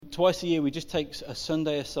twice a year we just take a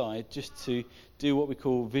Sunday aside just to do what we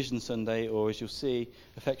call Vision Sunday, or as you'll see,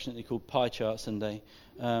 affectionately called Pie Chart Sunday,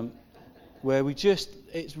 where we ask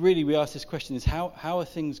this question: is how are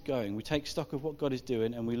things going? We take stock of what God is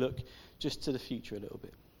doing, and we look just to the future a little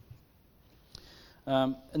bit.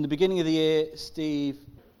 In the beginning of the year, Steve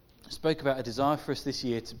spoke about a desire for us this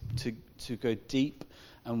year to go deep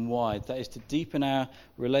and wide. That is to deepen our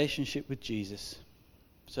relationship with Jesus,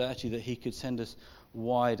 so actually that he could send us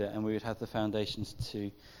wider and we would have the foundations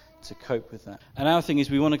to cope with that. And our thing is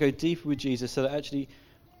we want to go deeper with Jesus so that actually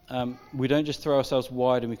we don't just throw ourselves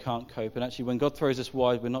wide and we can't cope. And actually when God throws us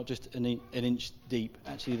wide, we're not just an inch deep.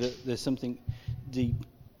 Actually there's something deep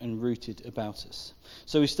and rooted about us.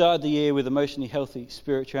 So we started the year with emotionally healthy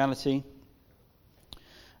spirituality.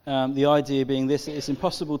 The idea being this: it's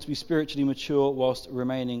impossible to be spiritually mature whilst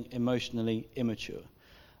remaining emotionally immature.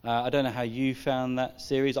 I don't know how you found that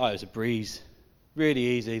series. It was a breeze. Really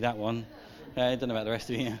easy, that one. I don't know about the rest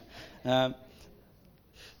of you.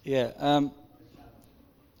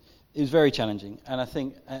 It was very challenging, and I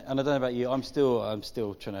think, and I don't know about you, I'm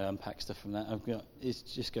still trying to unpack stuff from that. It's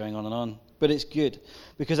just going on and on, but it's good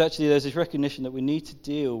because actually there's this recognition that we need to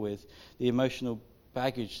deal with the emotional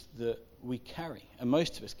baggage that we carry, and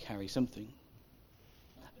most of us carry something.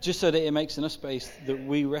 Just so that it makes enough space that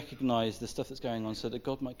we recognise the stuff that's going on, so that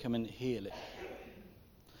God might come and heal it.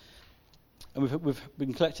 And we've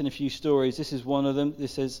been collecting a few stories. This is one of them.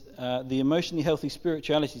 This says, the emotionally healthy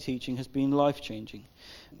spirituality teaching has been life-changing.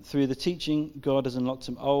 Through the teaching, God has unlocked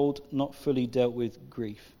some old, not fully dealt with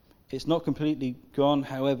grief. It's not completely gone.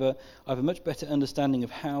 However, I have a much better understanding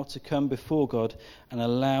of how to come before God and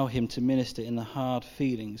allow him to minister in the hard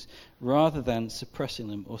feelings, rather than suppressing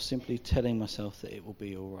them or simply telling myself that it will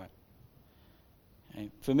be all right.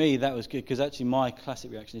 Okay. For me, that was good, because actually my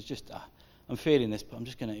classic reaction is just, I'm feeling this, but I'm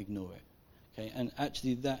just going to ignore it. Okay, and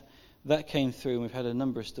actually that came through, and we've had a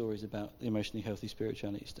number of stories about the emotionally healthy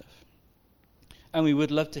spirituality stuff. And we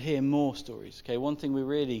would love to hear more stories. Okay, one thing we're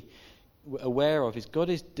really aware of is God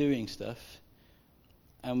is doing stuff,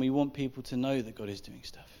 and we want people to know that God is doing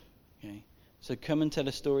stuff. Okay, so come and tell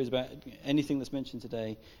us stories about anything that's mentioned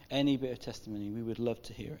today, any bit of testimony. We would love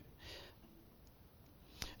to hear it.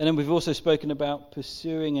 And then we've also spoken about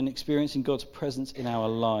pursuing and experiencing God's presence in our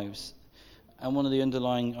lives. And one of the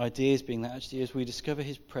underlying ideas being that actually as we discover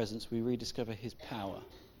his presence, we rediscover his power.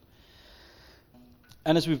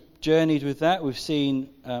 And as we've journeyed with that, we've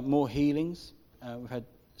seen more healings. We've had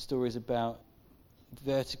stories about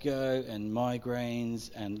vertigo and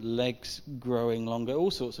migraines and legs growing longer,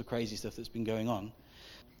 all sorts of crazy stuff that's been going on.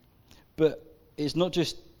 But it's not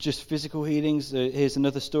just physical healings. Here's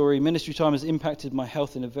another story. Ministry time has impacted my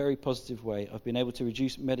health in a very positive way. I've been able to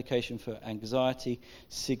reduce medication for anxiety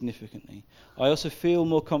significantly. I also feel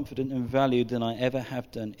more confident and valued than I ever have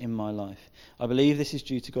done in my life. I believe this is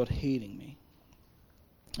due to God healing me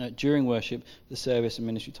during worship, the service, and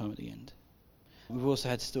ministry time at the end. We've also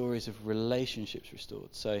had stories of relationships restored.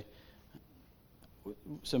 So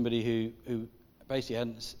somebody who basically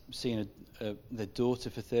hadn't seen their daughter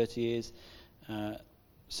for 30 years,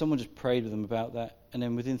 someone just prayed with them about that, and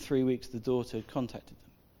then within 3 weeks the daughter had contacted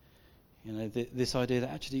them. You know, this idea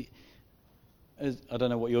that actually, I don't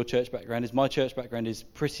know what your church background is. My church background is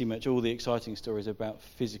pretty much all the exciting stories about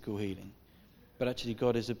physical healing, but actually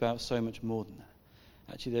God is about so much more than that.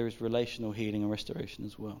 Actually, there is relational healing and restoration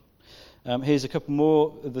as well. Here's a couple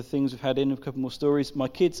more of the things we've had in, a couple more stories. My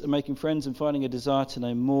kids are making friends and finding a desire to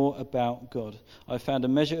know more about God. I've found a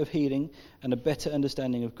measure of healing and a better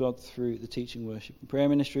understanding of God through the teaching, worship, and prayer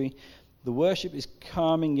ministry. The worship is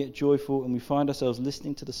calming yet joyful, and we find ourselves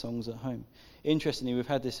listening to the songs at home. Interestingly, we've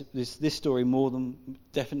had this story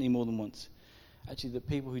definitely more than once. Actually, the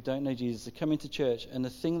people who don't know Jesus are coming to church, and the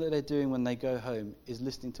thing that they're doing when they go home is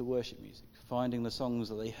listening to worship music, finding the songs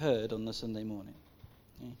that they heard on the Sunday morning.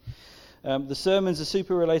 Okay. The sermons are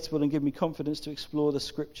super relatable and give me confidence to explore the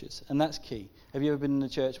scriptures, and that's key. Have you ever been in a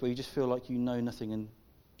church where you just feel like you know nothing and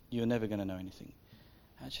you're never going to know anything?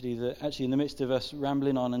 Actually, in the midst of us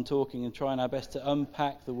rambling on and talking and trying our best to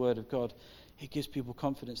unpack the Word of God, it gives people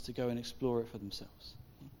confidence to go and explore it for themselves.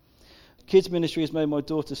 Kids ministry has made my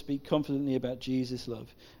daughter speak confidently about Jesus'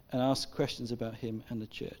 love and ask questions about him and the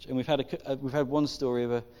church. And we've had one story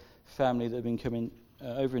of a family that had been coming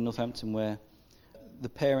over in Northampton where the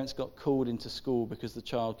parents got called into school because the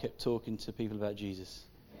child kept talking to people about Jesus.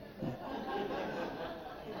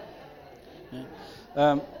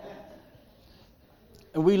 Yeah.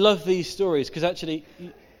 And we love these stories because actually,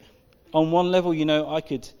 on one level, you know, I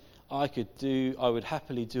would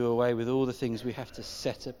happily do away with all the things we have to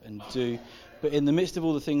set up and do. But in the midst of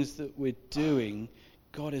all the things that we're doing,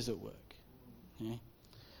 God is at work. Okay?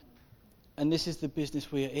 And this is the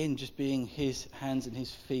business we are in, just being his hands and his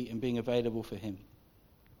feet and being available for him.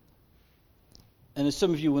 And as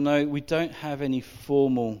some of you will know, we don't have any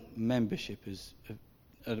formal membership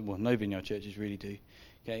no Vineyard churches really do.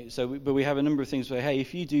 Okay, but we have a number of things where, hey,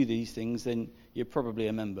 if you do these things, then you're probably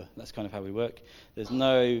a member. That's kind of how we work. There's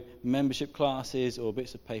no membership classes or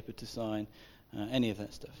bits of paper to sign, any of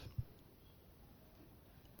that stuff.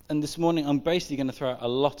 And this morning, I'm basically going to throw out a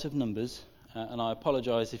lot of numbers, and I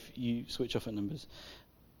apologise if you switch off at numbers.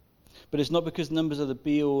 But it's not because numbers are the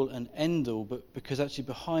be-all and end-all, but because actually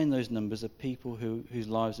behind those numbers are people whose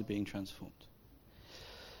lives are being transformed.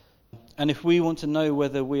 And if we want to know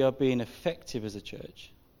whether we are being effective as a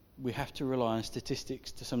church, we have to rely on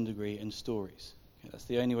statistics to some degree and stories. Okay, that's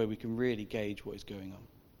the only way we can really gauge what is going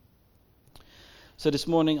on. So this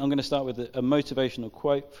morning I'm going to start with a motivational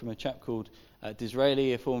quote from a chap called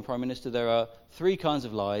Disraeli, a former Prime Minister. There are three kinds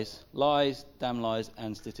of lies: damn lies,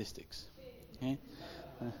 and statistics. Okay?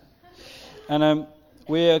 And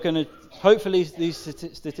we are going to, hopefully these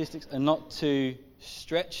statistics are not too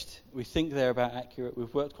stretched. We think they're about accurate.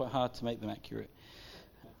 We've worked quite hard to make them accurate.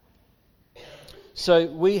 So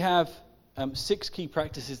we have 6 key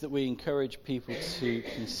practices that we encourage people to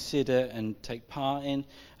consider and take part in.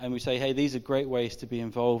 And we say, hey, these are great ways to be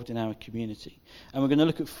involved in our community. And we're going to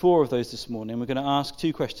look at 4 of those this morning. We're going to ask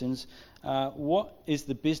 2 questions. What is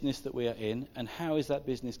the business that we are in, and how is that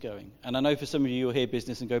business going? And I know for some of you, you'll hear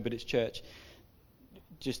business and go, but it's church.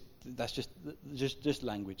 That's just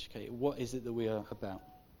language. Okay, what is it that we are about?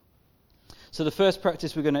 So the first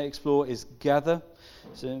practice we're going to explore is gather.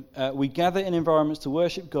 So we gather in environments to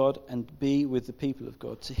worship God and be with the people of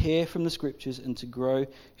God, to hear from the scriptures and to grow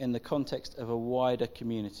in the context of a wider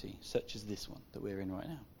community, such as this one that we're in right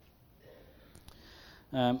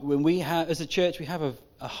now. When we have, as a church, we have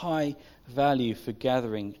a high value for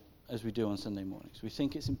gathering as we do on Sunday mornings. We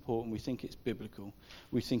think it's important, we think it's biblical,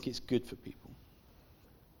 we think it's good for people.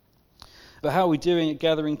 But how are we doing at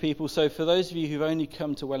gathering people? So for those of you who've only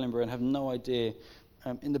come to Wellingborough and have no idea,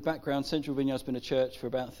 in the background, Central Vineyard's been a church for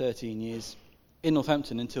about 13 years in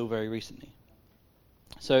Northampton until very recently.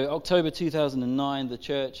 So October 2009, the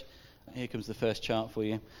church, here comes the first chart for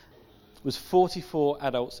you, was 44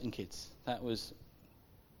 adults and kids. That was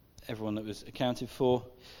everyone that was accounted for.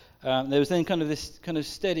 There was then kind of this kind of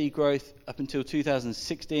steady growth up until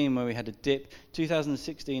 2016, where we had a dip.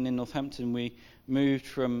 2016 in Northampton, we moved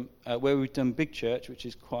from where we'd done Big Church, which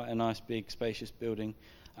is quite a nice, big, spacious building,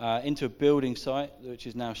 into a building site, which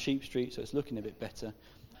is now Sheep Street, so it's looking a bit better.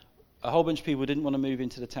 A whole bunch of people didn't want to move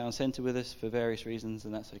into the town centre with us for various reasons,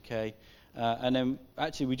 and that's okay. And then,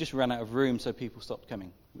 actually, we just ran out of room, so people stopped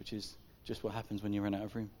coming, which is just what happens when you run out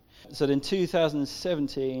of room. So in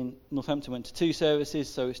 2017, Northampton went to 2 services,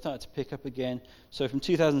 so it started to pick up again. So from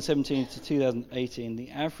 2017 to 2018,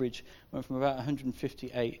 the average went from about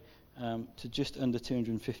 158 to just under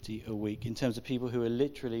 250 a week in terms of people who are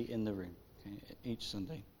literally in the room, okay, each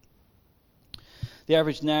Sunday. The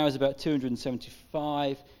average now is about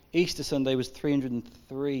 275. Easter Sunday was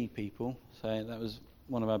 303 people, so that was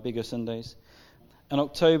one of our bigger Sundays. In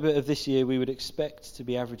October of this year, we would expect to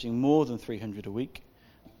be averaging more than 300 a week,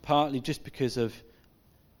 partly just because of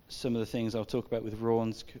some of the things I'll talk about with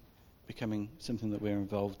Rawns becoming something that we're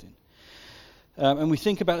involved in. And we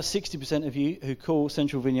think about 60% of you who call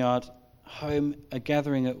Central Vineyard home are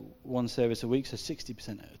gathering at 1 service a week, so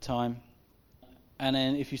 60% at a time. And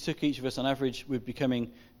then if you took each of us on average, we'd be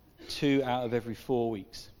coming 2 out of every 4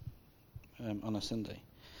 weeks on a Sunday.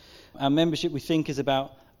 Our membership, we think, is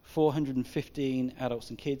about 415 adults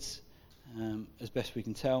and kids, as best we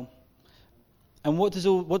can tell. And what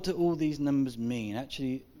do all these numbers mean?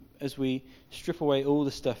 Actually, as we strip away all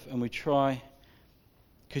the stuff and we try,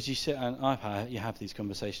 because you have these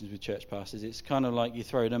conversations with church pastors, it's kind of like you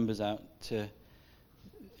throw numbers out to,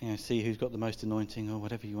 see who's got the most anointing or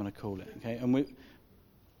whatever you want to call it. Okay, and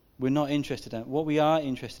we're not interested in it. What we are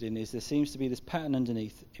interested in is there seems to be this pattern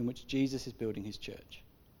underneath in which Jesus is building his church.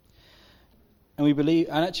 And we believe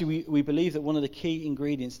that one of the key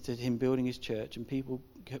ingredients to him building his church and people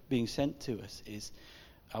being sent to us is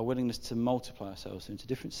our willingness to multiply ourselves into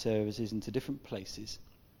different services, into different places.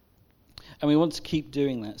 And we want to keep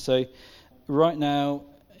doing that. So right now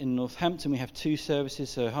in Northampton we have 2 services,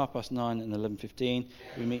 so 9:30 and 11:15.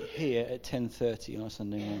 We meet here at 10:30 on a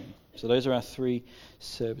Sunday morning. So those are our 3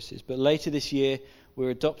 services. But later this year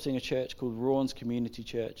we're adopting a church called Rawns Community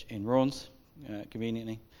Church in Rawns,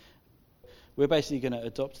 conveniently. We're basically going to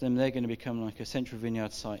adopt them. They're going to become like a Central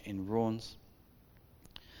Vineyard site in Rawns.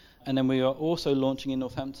 And then we are also launching in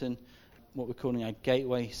Northampton what we're calling our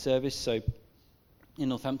Gateway service. So in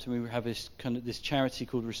Northampton we have this charity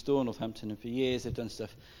called Restore Northampton, and for years they've done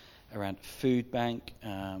stuff around food bank,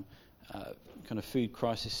 kind of food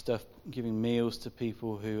crisis stuff, giving meals to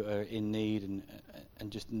people who are in need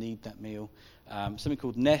and just need that meal. Something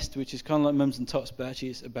called Nest, which is kind of like Mums and Tots, but actually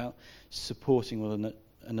it's about supporting one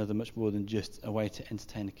another much more than just a way to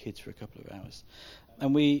entertain the kids for a couple of hours.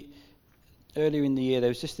 And earlier in the year, there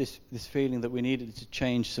was just this feeling that we needed to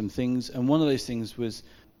change some things, and one of those things was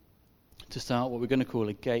to start what we're going to call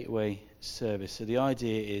a gateway service. So the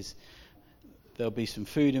idea is there'll be some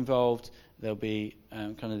food involved, there'll be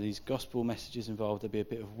kind of these gospel messages involved, there'll be a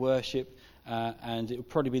bit of worship, and it will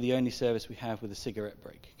probably be the only service we have with a cigarette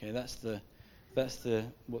break. Okay, that's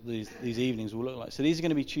what these evenings will look like. So these are going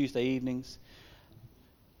to be Tuesday evenings.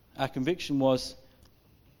 Our conviction was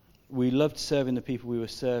we loved serving the people we were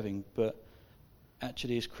serving, but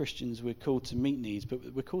actually as Christians we're called to meet needs,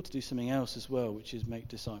 but we're called to do something else as well, which is make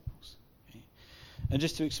disciples. Okay? And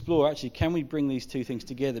just to explore, actually, can we bring these two things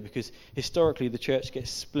together? Because historically the church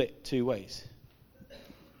gets split two ways.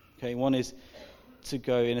 Okay, one is to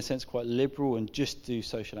go, in a sense, quite liberal and just do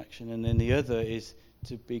social action, and then the other is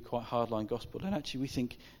to be quite hardline gospel. And actually we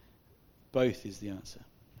think both is the answer.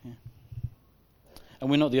 Yeah. And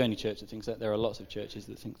we're not the only church that thinks that. There are lots of churches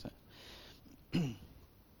that think that.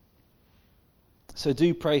 So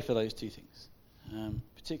do pray for those two things,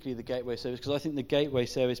 particularly the gateway service, because I think the gateway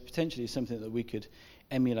service potentially is something that we could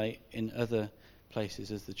emulate in other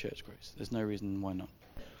places as the church grows. There's no reason why not.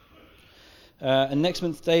 And next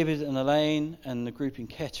month, David and Elaine and the group in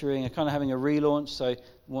Kettering are kind of having a relaunch, so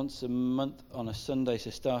once a month on a Sunday, so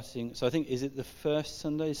I think, is it the first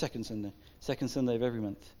Sunday? Second Sunday of every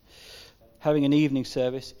month. Having an evening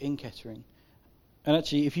service in Kettering. And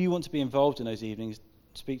actually, if you want to be involved in those evenings,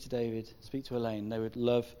 speak to David, speak to Elaine. They would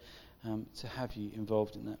love to have you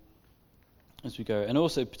involved in that as we go. And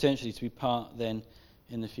also potentially to be part then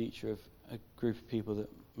in the future of a group of people that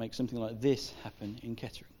make something like this happen in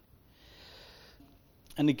Kettering.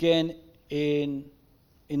 And again, in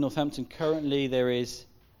Northampton, currently there is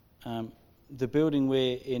the building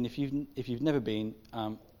we're in. If you've never been,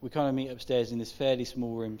 we kind of meet upstairs in this fairly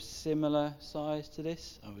small room, similar size to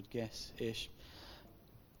this, I would guess, ish.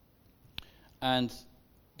 And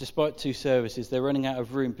despite two services, they're running out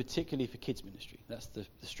of room, particularly for kids ministry. That's the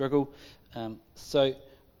struggle. So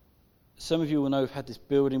some of you will know we've had this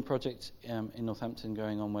building project in Northampton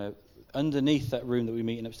going on where underneath that room that we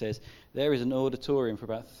meet in upstairs, there is an auditorium for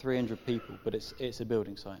about 300 people, but it's a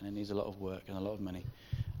building site and it needs a lot of work and a lot of money.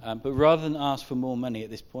 But rather than ask for more money at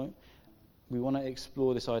this point, we want to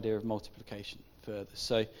explore this idea of multiplication further.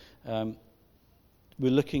 So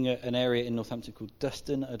we're looking at an area in Northampton called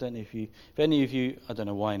Duston. I don't know if any of you, I don't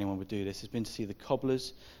know why anyone would do this, has been to see the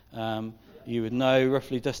Cobblers. You would know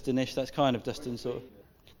roughly Dustonish. That's kind of Duston sort of.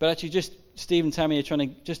 But actually, just Steve and Tammy are trying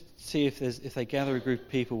to just see if they gather a group of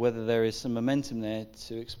people, whether there is some momentum there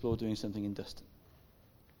to explore doing something in Duston.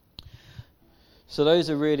 So those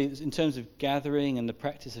are really, in terms of gathering and the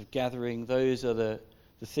practice of gathering, those are the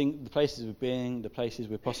places we've been, the places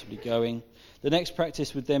we're possibly going. The next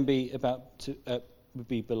practice would then be would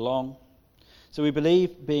be belong. So we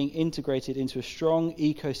believe being integrated into a strong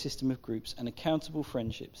ecosystem of groups and accountable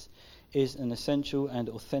friendships is an essential and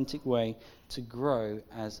authentic way to grow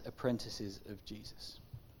as apprentices of Jesus.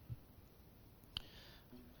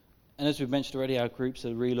 And as we've mentioned already, our groups are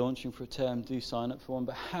relaunching for a term. Do sign up for one.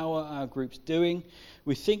 But how are our groups doing?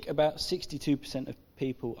 We think about 62% of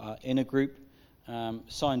people are in a group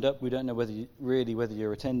signed up. We don't know whether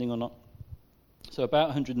you're attending or not. So about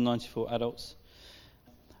 194 adults.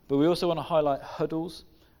 But we also want to highlight huddles.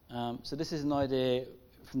 So this is an idea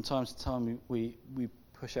from time to time we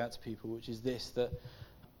push out to people, which is this,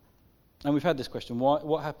 and we've had this question,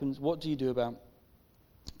 what happens, what do you do about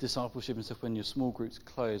discipleship and stuff when your small groups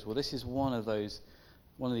close? Well, this is one of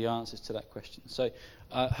the answers to that question. So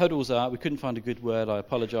huddles we couldn't find a good word, I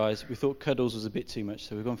apologise. We thought cuddles was a bit too much,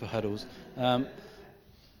 so we've gone for huddles.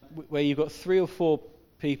 Where you've got 3 or 4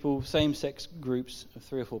 people, same-sex groups of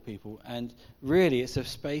 3 or 4 people, and really it's a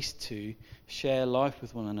space to share life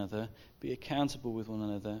with one another, be accountable with one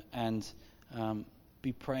another, and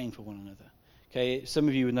be praying for one another. Okay, some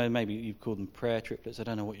of you would know, maybe you've called them prayer triplets, I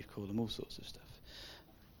don't know what you've called them, all sorts of stuff.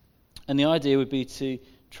 And the idea would be to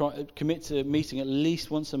commit to meeting at least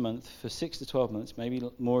once a month for 6 to 12 months, maybe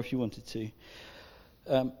more if you wanted to,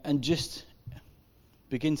 and just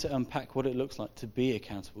begin to unpack what it looks like to be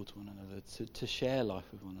accountable to one another, to share life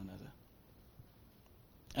with one another.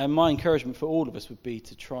 And my encouragement for all of us would be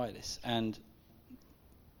to try this. And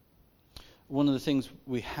one of the things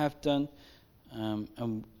we have done,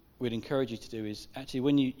 and we'd encourage you to do, is actually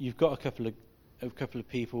when you've got a couple of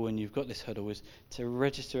people and you've got this huddle, is to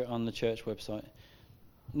register it on the church website.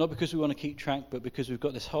 not because we want to keep track, but because we've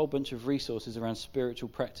got this whole bunch of resources around spiritual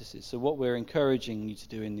practices. So what we're encouraging you to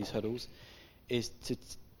do in these huddles is to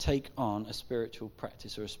take on a spiritual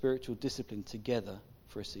practice or a spiritual discipline together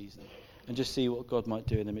for a season and just see what God might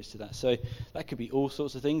do in the midst of that. So that could be all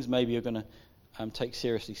sorts of things. Maybe you're going to take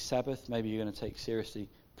seriously Sabbath. Maybe you're going to take seriously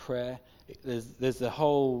prayer. There's the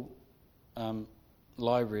whole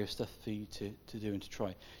library of stuff for you to do and to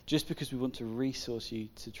try, just because we want to resource you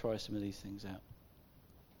to try some of these things out.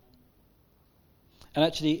 And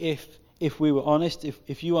actually, if we were honest,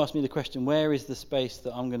 if you asked me the question, where is the space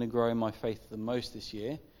that I'm going to grow in my faith the most this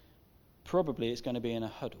year, probably it's going to be in a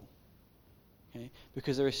huddle. Okay?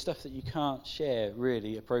 Because there is stuff that you can't share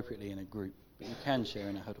really appropriately in a group, but you can share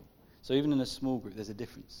in a huddle. So even in a small group, there's a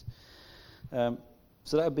difference.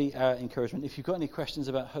 So that would be our encouragement. If you've got any questions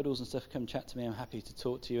about huddles and stuff, come chat to me. I'm happy to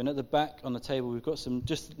talk to you. And at the back on the table, we've got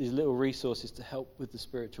just these little resources to help with the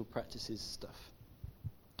spiritual practices stuff.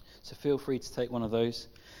 So feel free to take one of those.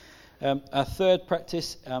 Our third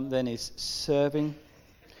practice then is serving.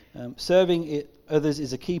 Serving others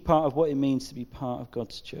is a key part of what it means to be part of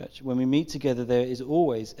God's church. When we meet together, there is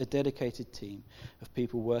always a dedicated team of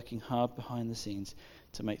people working hard behind the scenes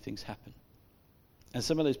to make things happen. And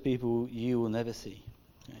some of those people you will never see.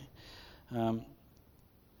 Okay?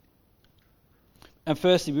 And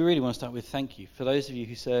firstly, we really want to start with thank you. For those of you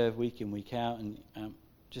who serve week in, week out, and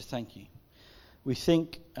just thank you. We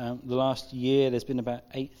think the last year there's been about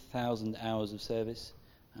 8,000 hours of service,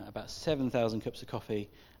 about 7,000 cups of coffee,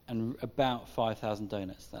 and about 5,000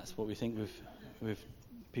 donuts. That's what we think with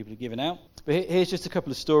people are giving out. But here's just a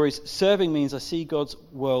couple of stories. Serving means I see God's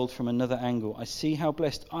world from another angle. I see how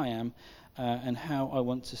blessed I am and how I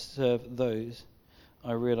want to serve those.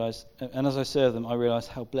 I realise, and as I serve them, I realise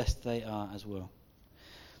how blessed they are as well.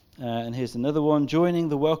 And here's another one. Joining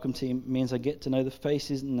the welcome team means I get to know the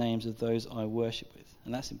faces and names of those I worship with.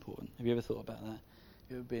 And that's important. Have you ever thought about that?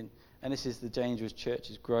 You ever been? And this is the danger as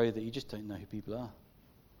churches grow, that you just don't know who people are.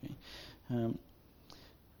 Okay?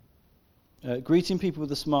 Greeting people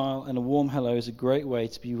with a smile and a warm hello is a great way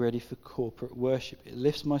to be ready for corporate worship. It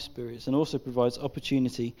lifts my spirits and also provides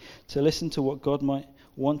opportunity to listen to what God might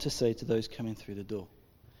want to say to those coming through the door.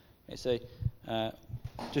 Okay, so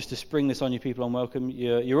just to spring this on you people on welcome,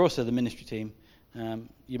 you're also the ministry team.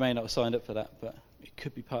 You may not have signed up for that, but it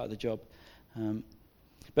could be part of the job.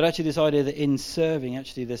 But actually this idea that in serving,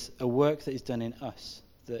 actually there's a work that is done in us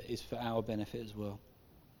that is for our benefit as well.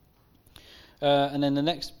 And then the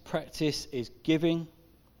next practice is giving.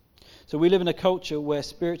 So we live in a culture where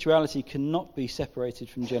spirituality cannot be separated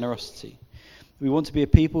from generosity. We want to be a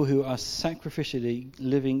people who are sacrificially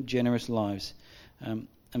living generous lives. And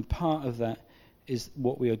part of that is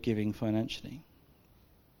what we are giving financially.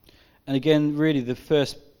 And again, really the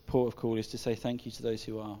first port of call is to say thank you to those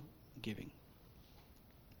who are giving.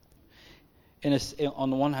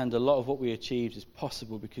 On the one hand, a lot of what we achieved is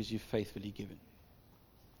possible because you've faithfully given.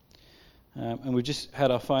 And we've just had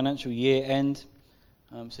our financial year end.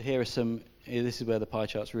 So here are some. This is where the pie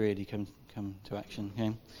charts really come to action.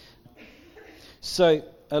 Okay? So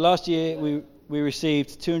last year we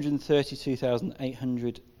received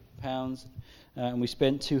 £232,800, and we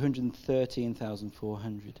spent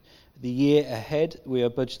 £213,400. The year ahead we are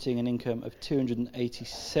budgeting an income of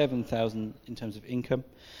 £287,000 in terms of income.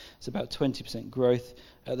 It's about 20% growth.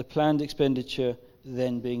 The planned expenditure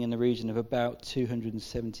then being in the region of about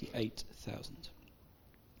 £278,000.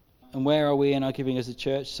 And where are we in our giving as a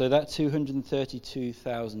church? So that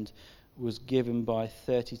 £232,000 was given by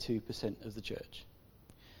 32% of the church.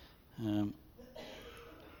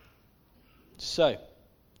 So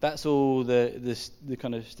that's all the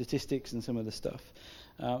kind of statistics and some of the stuff.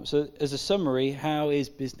 So as a summary, how is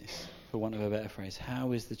business, for want of a better phrase?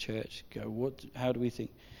 How is the church go? How do we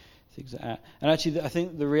think things are at? And actually, I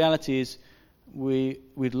think the reality is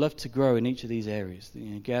we'd love to grow in each of these areas,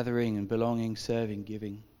 gathering and belonging, serving,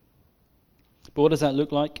 giving. But what does that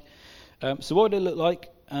look like? So what would it look like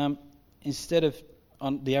instead of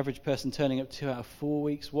on the average person turning up 2 out of 4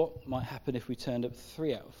 weeks? What might happen if we turned up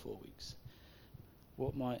 3 out of 4 weeks?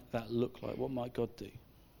 What might that look like? What might God do?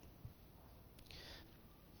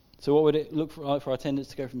 So what would it look like for our attendance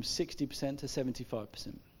to go from 60% to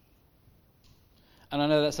 75%? And I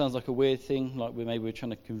know that sounds like a weird thing, like maybe we're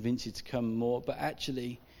trying to convince you to come more, but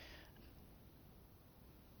actually,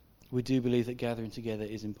 we do believe that gathering together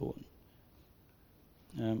is important.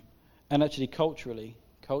 And actually, culturally,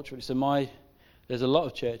 so there's a lot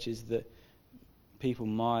of churches that people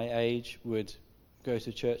my age would go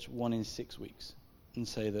to church 1 in 6 weeks and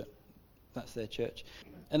say that that's their church.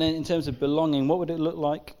 And then in terms of belonging, what would it look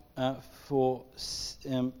like for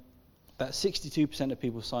about 62% of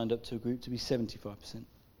people signed up to a group to be 75%?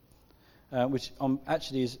 which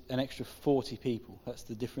actually is an extra 40 people. That's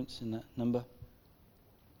the difference in that number.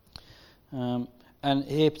 And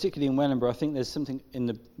here, particularly in Wellingborough, I think there's something in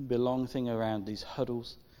the belong thing around these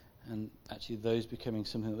huddles, and actually those becoming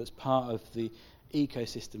something that's part of the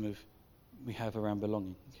ecosystem we have around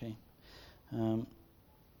belonging. Okay,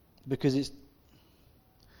 because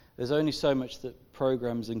there's only so much that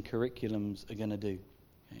programs and curriculums are going to do.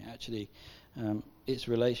 Okay? Actually, it's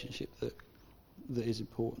relationship that is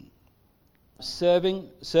important.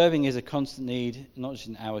 Serving is a constant need, not just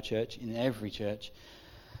in our church, in every church.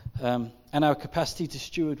 And our capacity to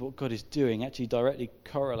steward what God is doing actually directly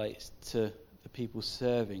correlates to the people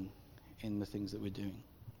serving in the things that we're doing.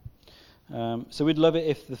 So we'd love it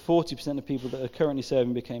if the 40% of people that are currently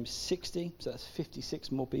serving became 60, so that's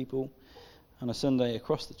 56 more people on a Sunday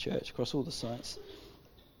across the church, across all the sites.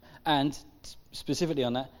 And specifically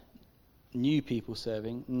on that, new people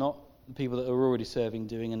serving, not the people that are already serving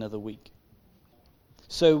doing another week.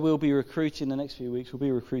 So we'll be recruiting the next few weeks, we'll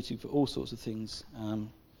be recruiting for all sorts of things.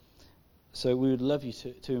 So we would love you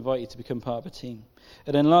to invite you to become part of a team.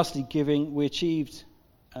 And then lastly, giving. We achieved,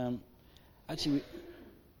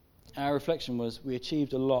 our reflection was we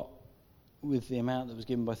achieved a lot with the amount that was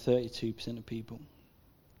given by 32% of people.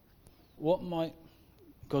 What might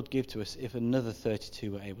God give to us if another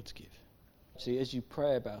 32 were able to give? Actually, as you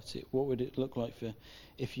pray about it, what would it look like for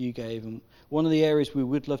if you gave? And one of the areas we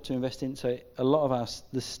would love to invest in, so a lot of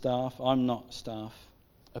the staff, I'm not staff,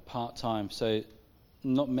 are part-time, so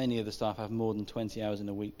not many of the staff have more than 20 hours in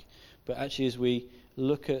a week. But actually, as we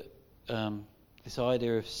look at this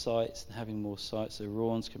idea of sites and having more sites, so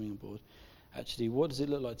Ron's coming on board, actually, what does it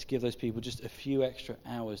look like to give those people just a few extra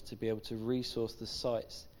hours to be able to resource the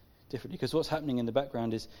sites differently? Because what's happening in the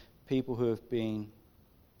background is people who have been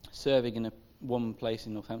serving in one place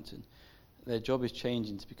in Northampton, their job is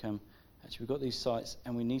changing to become, actually, we've got these sites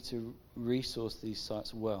and we need to resource these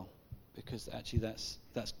sites well, because actually that's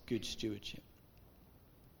good stewardship.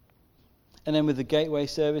 And then with the gateway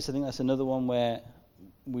service, I think that's another one where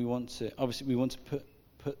we want to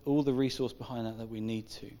put all the resource behind that we need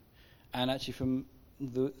to. And actually from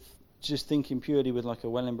just thinking purely with like a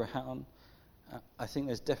Wellingborough hat on, I think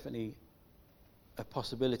there's definitely a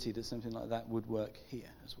possibility that something like that would work here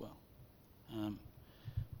as well.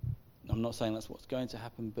 I'm not saying that's what's going to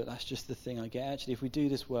happen, but that's just the thing I get. Actually, if we do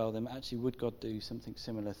this well, then actually would God do something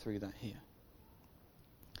similar through that here?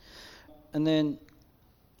 And then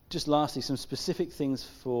just lastly, some specific things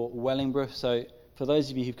for Wellingborough. So for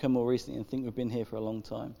those of you who've come more recently and think we've been here for a long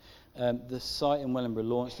time, the site in Wellingborough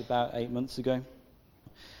launched about 8 months ago.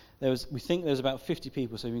 We think there was about 50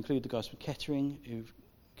 people, so we include the guys from Kettering who've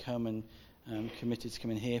come and committed to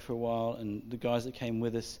come in here for a while, and the guys that came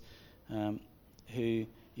with us who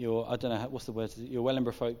I don't know, what's the word? You're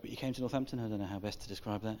Wellingborough folk, but you came to Northampton. I don't know how best to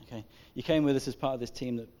describe that. Okay, you came with us as part of this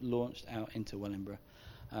team that launched out into Wellingborough.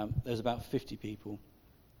 There's about 50 people.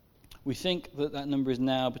 We think that number is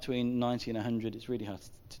now between 90 and 100. It's really hard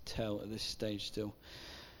to tell at this stage still.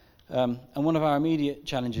 And one of our immediate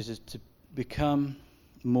challenges is to become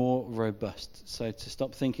more robust. So to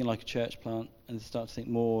stop thinking like a church plant and to start to think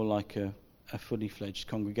more like a fully fledged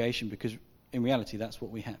congregation, because in reality that's what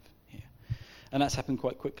we have here. And that's happened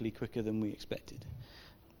quite quickly, quicker than we expected.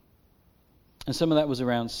 And some of that was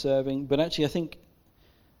around serving. But actually I think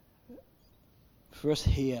for us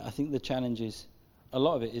here, I think the challenge is, a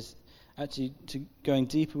lot of it is actually to going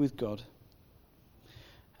deeper with God,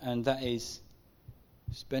 and that is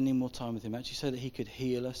spending more time with him, actually so that he could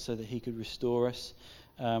heal us, so that he could restore us.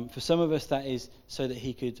 For some of us that is so that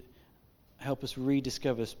he could help us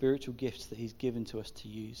rediscover spiritual gifts that he's given to us to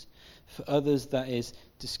use. For others that is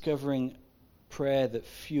discovering prayer that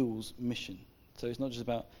fuels mission. So it's not just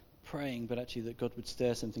about praying, but actually that God would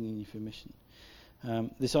stir something in you for mission.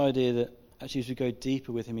 This idea that actually as we go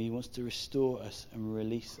deeper with him, he wants to restore us and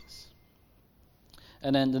release us.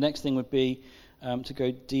 And then the next thing would be to go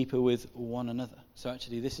deeper with one another. So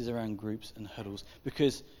actually this is around groups and huddles,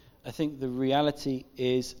 because I think the reality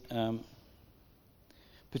is,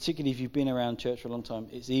 particularly if you've been around church for a long time,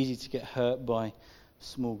 it's easy to get hurt by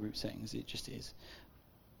small group settings. It just is.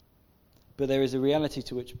 But there is a reality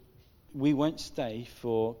to which we won't stay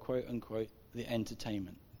for, quote unquote, the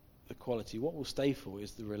entertainment, the quality. What we'll stay for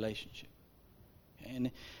is the relationship.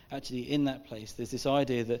 And actually in that place there's this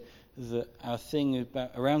idea that our thing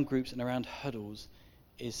around groups and around huddles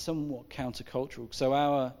is somewhat countercultural. So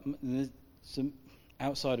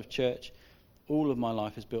outside of church, all of my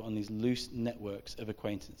life is built on these loose networks of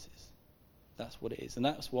acquaintances. That's what it is. And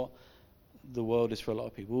that's what the world is for a lot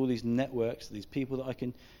of people. All these networks, these people that I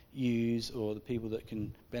can use, or the people that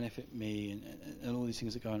can benefit me, and all these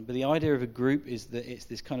things that go on. But the idea of a group is that it's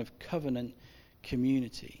this kind of covenant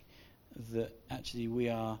community that actually we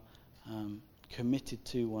are committed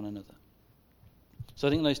to one another. So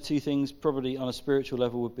I think those two things, probably on a spiritual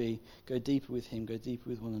level, would be go deeper with him, go deeper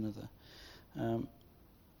with one another.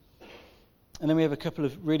 And then we have a couple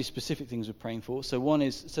of really specific things we're praying for. So one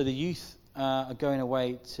is, so the youth are going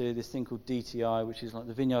away to this thing called DTI, which is like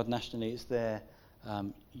the Vineyard nationally. It's their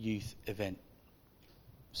youth event.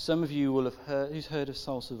 Some of you will have heard, who's heard of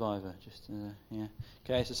Soul Survivor? Yeah.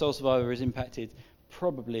 Okay, so Soul Survivor has impacted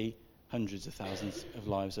probably hundreds of thousands of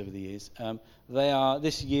lives over the years.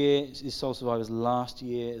 This year is Soul Survivor's last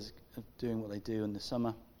year of doing what they do in the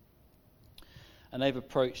summer. And they've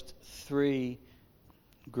approached 3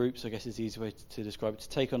 groups, I guess is the easy way to describe it, to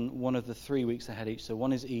take on one of the 3 weeks they had each. So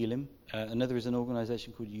one is Elim, another is an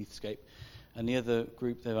organisation called Youthscape, and the other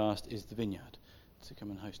group they've asked is the Vineyard to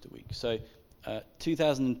come and host a week. So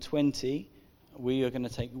 2020, we are going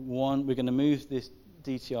to we're going to move this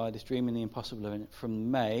DTI, this Dreaming the Impossible event,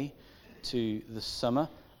 from May to the summer,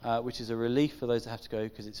 which is a relief for those that have to go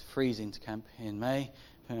because it's freezing to camp in May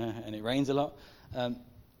and it rains a lot. And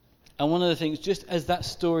one of the things, just as that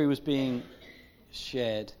story was being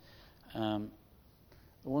shared, one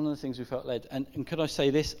of the things we felt led, and could I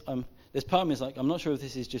say this, there's part of me is like, I'm not sure if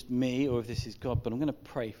this is just me or if this is God, but I'm going to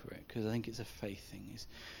pray for it because I think it's a faith thing. It's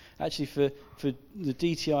actually for the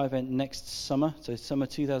DTI event next summer, so summer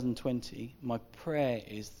 2020, my prayer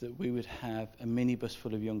is that we would have a minibus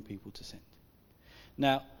full of young people to send.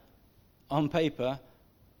 Now, on paper,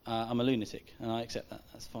 I'm a lunatic, and I accept that,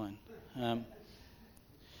 that's fine.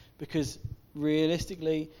 Because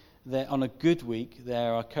realistically, on a good week,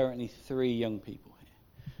 there are currently 3 young people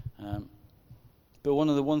here. But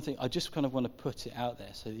one thing I just kind of want to put it out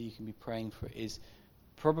there so that you can be praying for it is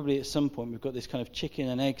probably at some point we've got this kind of chicken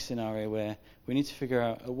and egg scenario where we need to figure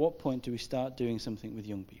out at what point do we start doing something with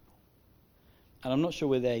young people. And I'm not sure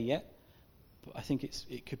we're there yet, but I think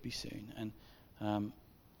it could be soon. And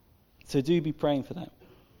so do be praying for that.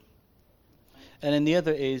 And then the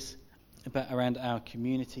other is around our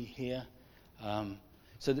community here.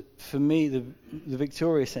 So for me, the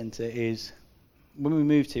Victoria Centre is, when we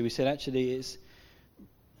moved here, we said actually it's,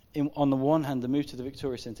 on the one hand, the move to the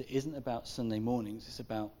Victoria Centre isn't about Sunday mornings, it's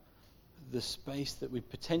about the space that we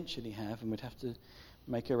potentially have, and we'd have to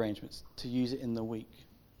make arrangements to use it in the week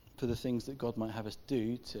for the things that God might have us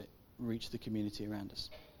do to reach the community around us.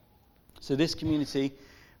 So this community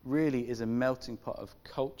really is a melting pot of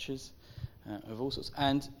cultures, of all sorts.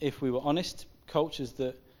 And if we were honest, cultures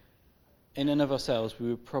that in and of ourselves we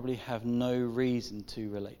would probably have no reason to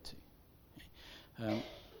relate to.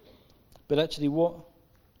 But actually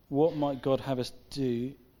what might God have us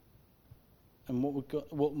do, and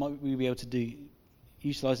what might we be able to do,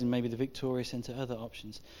 utilising maybe the Victoria Centre, other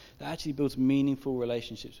options, that actually builds meaningful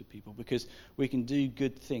relationships with people, because we can do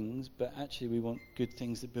good things, but actually we want good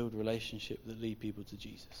things that build relationship, that lead people to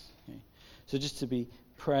Jesus. Okay? So just to be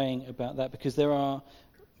praying about that, because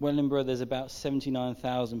Wellingborough, there's about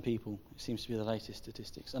 79,000 people, it seems to be the latest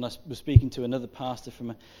statistics. And I was speaking to another pastor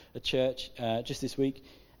from a church just this week,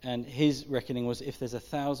 and his reckoning was if there's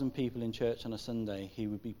 1,000 people in church on a Sunday, he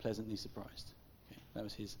would be pleasantly surprised. Okay, that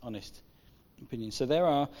was his honest opinion. So there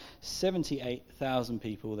are 78,000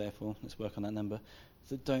 people, therefore, let's work on that number,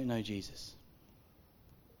 that don't know Jesus.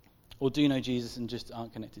 Or do know Jesus and just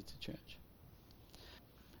aren't connected to church.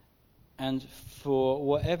 And for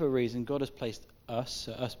whatever reason, God has placed us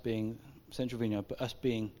being Central Vineyard, but us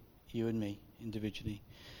being you and me individually,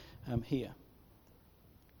 here.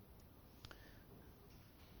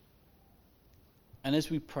 And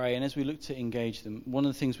as we pray and as we look to engage them, one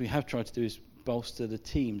of the things we have tried to do is bolster the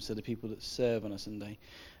team, so the people that serve on a Sunday,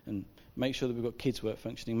 and make sure that we've got kids' work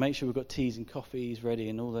functioning, make sure we've got teas and coffees ready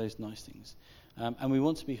and all those nice things. And we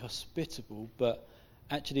want to be hospitable, but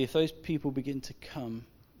actually if those people begin to come,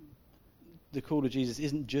 the call of Jesus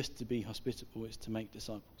isn't just to be hospitable, it's to make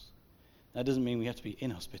disciples. That doesn't mean we have to be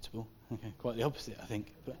inhospitable. Okay, quite the opposite, I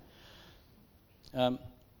think. But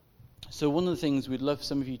so one of the things we'd love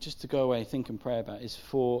some of you just to go away, think and pray about is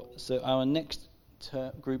so our next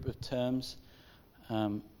group of terms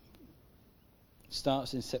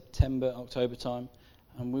starts in September, October time,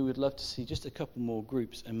 and we would love to see just a couple more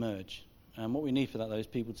groups emerge. And what we need for that, though, is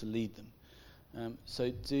people to lead them.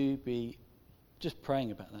 So do be just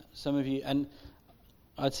praying about that. Some of you, and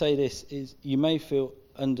I'd say this, is you may feel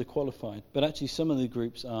underqualified, but actually some of the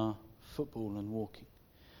groups are football and walking.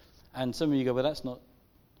 And some of you go, well, that's not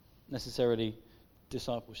necessarily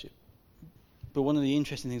discipleship. But one of the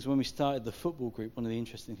interesting things, when we started the football group, one of the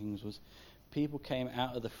interesting things was People came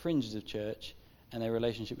out of the fringes of church, and their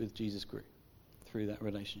relationship with Jesus grew through that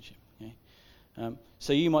relationship. Okay?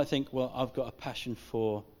 So you might think, well, I've got a passion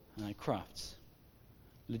for crafts.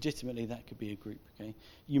 Legitimately, that could be a group. Okay?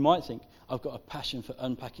 You might think, I've got a passion for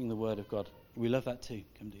unpacking the Word of God. We love that too.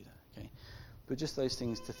 Come do that. Okay? But just those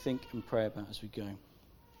things to think and pray about as we go.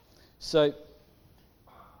 So,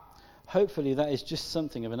 hopefully that is just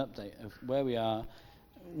something of an update of where we are,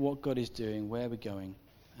 what God is doing, where we're going.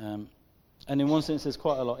 And in one sense, there's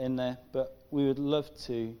quite a lot in there, but we would love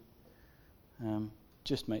to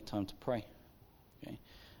just make time to pray. Okay?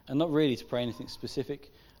 And not really to pray anything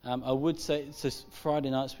specific. I would say, so Friday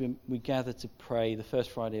nights we gather to pray, the first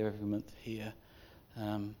Friday of every month here.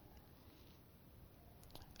 And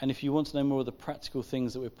if you want to know more of the practical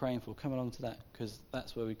things that we're praying for, come along to that, because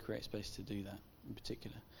that's where we create space to do that in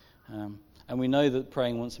particular. And we know that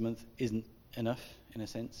praying once a month isn't enough, in a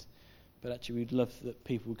sense, but actually we'd love that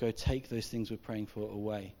people would go take those things we're praying for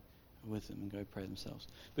away with them and go pray themselves.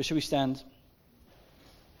 But shall we stand?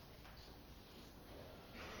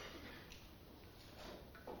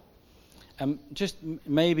 Just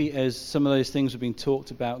maybe as some of those things were being talked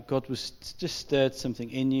about, God was just stirred something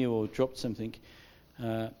in you or dropped something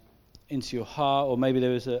into your heart, or maybe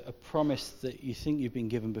there was a promise that you think you've been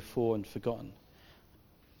given before and forgotten.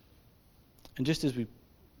 And just as we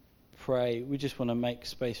pray, we just want to make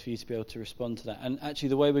space for you to be able to respond to that. And actually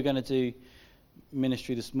the way we're going to do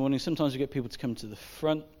ministry this morning, sometimes we get people to come to the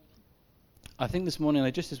front. I think this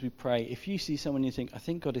morning, just as we pray, if you see someone you think, I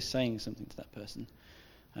think God is saying something to that person,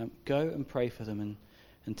 go and pray for them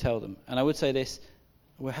and tell them. And I would say this,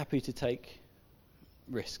 we're happy to take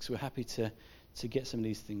risks. We're happy to get some of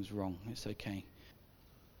these things wrong. It's okay.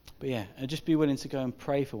 But yeah, and just be willing to go and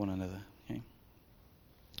pray for one another. Okay?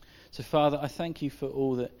 So Father, I thank you for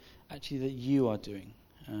all that you are doing.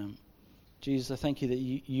 Jesus, I thank you that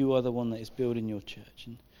you are the one that is building your church.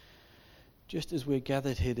 And just as we're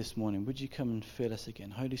gathered here this morning, would you come and fill us again?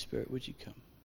 Holy Spirit, would you come?